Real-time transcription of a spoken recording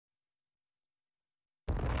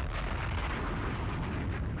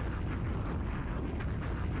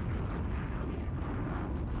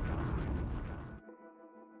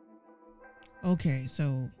Okay,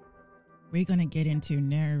 so we're gonna get into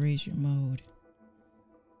narration mode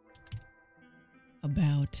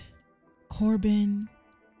about Korbin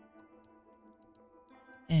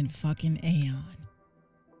and fucking Aeon.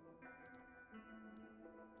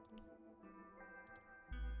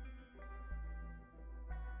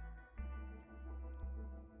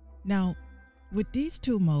 Now, with these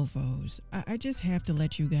two mofos, I just have to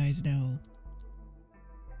let you guys know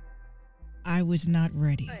I was not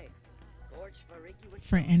ready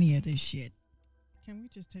for any of this shit. Can we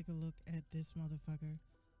just take a look at this motherfucker?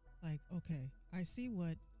 Like, okay, I see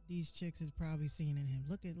what these chicks is probably seeing in him.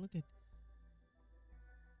 Look at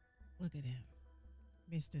him.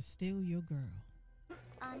 Mr. Steal Your Girl.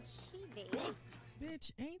 On TV.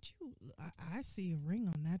 Bitch, ain't you? I see a ring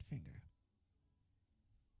on that finger.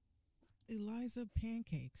 Eliza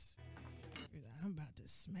Pancakes. I'm about to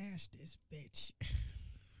smash this bitch.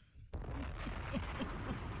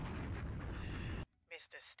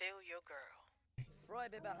 Mr. Steal Your Girl.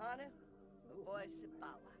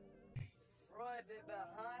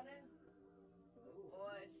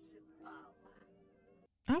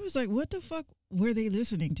 I was like, what the fuck were they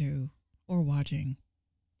listening to or watching?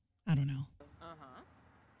 I don't know.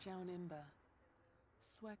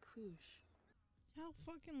 Y'all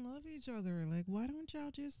fucking love each other. Like, why don't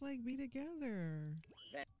y'all just like be together?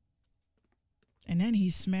 And then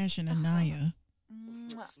he's smashing Anaya.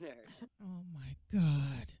 Oh my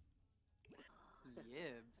god.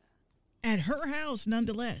 Yibs. At her house,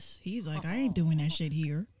 nonetheless. He's like, I ain't doing that shit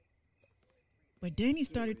here. But then he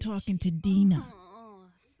started talking to Dina,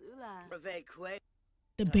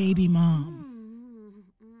 the baby mom.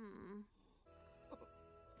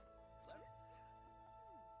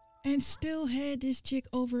 And still had this chick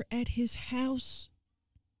over at his house.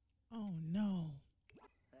 Oh no.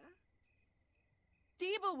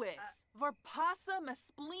 Divawis, Varpasa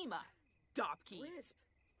Mesplima, Dopkey.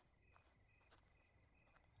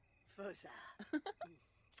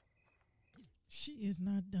 She is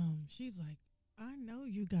not dumb. She's like, I know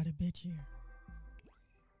you got a bitch here.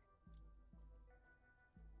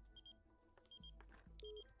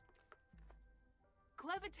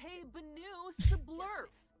 Clevite Benu Sublurf,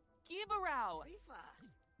 Givarao.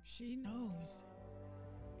 She knows.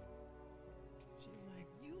 She's like,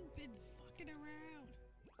 you've been fucking around.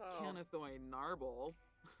 Canathoy Narble,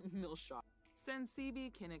 Milshot,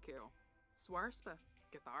 Sensibi Kinniku, Swarspa,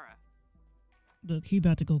 Gathara. Look, he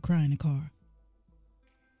about to go cry in the car.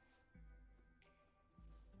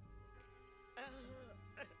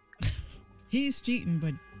 He's cheating,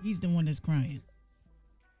 but he's the one that's crying.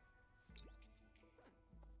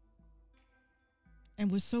 And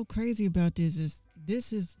what's so crazy about this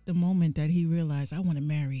is the moment that he realized, I want to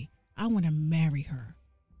marry her.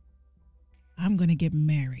 I'm going to get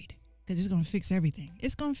married because it's going to fix everything.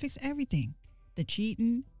 It's going to fix everything. The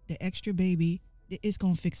cheating, the extra baby, it's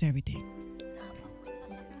going to fix everything. Oh,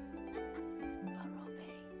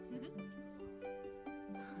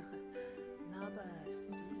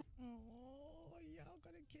 y'all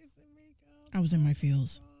going to kiss and make up. I was in my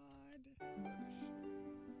feels.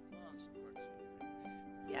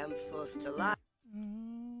 Oh, so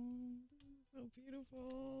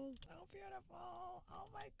beautiful. So beautiful. Oh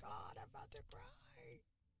my God, I'm about to cry.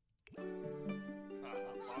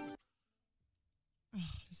 Oh,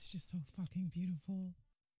 this is just so fucking beautiful.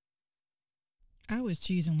 I was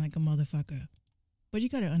cheesing like a motherfucker. But you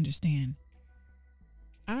gotta understand,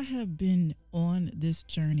 I have been on this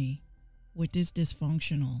journey with this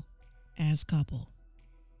dysfunctional ass couple.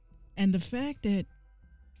 And the fact that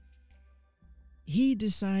he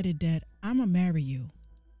decided that I'm gonna marry you.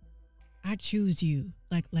 I choose you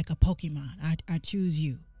like a Pokemon. I choose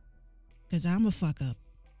you because I'm a fuck up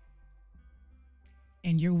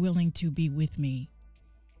and you're willing to be with me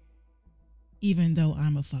even though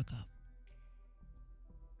I'm a fuck up.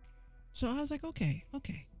 So I was like, okay.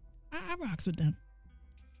 I rocks with them.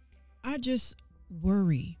 I just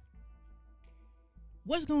worry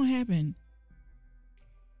what's gonna happen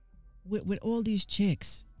with all these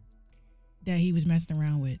chicks that he was messing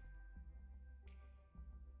around with.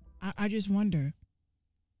 I just wonder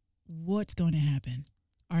what's going to happen.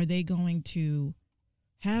 Are they going to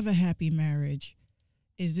have a happy marriage?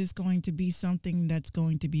 Is this going to be something that's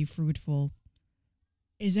going to be fruitful?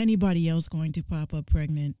 Is anybody else going to pop up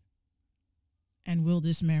pregnant? And will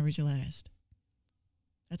this marriage last?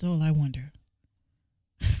 That's all I wonder.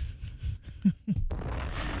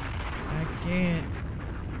 I can't.